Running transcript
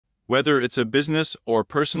Whether it's a business or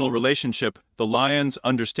personal relationship, the Lions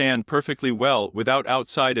understand perfectly well without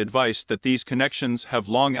outside advice that these connections have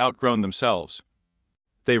long outgrown themselves.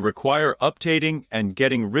 They require updating and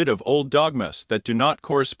getting rid of old dogmas that do not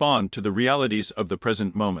correspond to the realities of the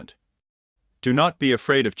present moment. Do not be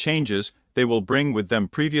afraid of changes, they will bring with them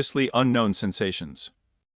previously unknown sensations.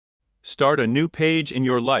 Start a new page in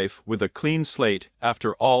your life with a clean slate.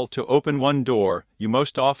 After all, to open one door, you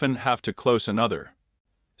most often have to close another.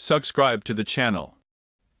 Subscribe to the channel.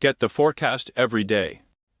 Get the forecast every day.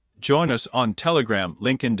 Join us on Telegram,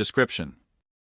 link in description.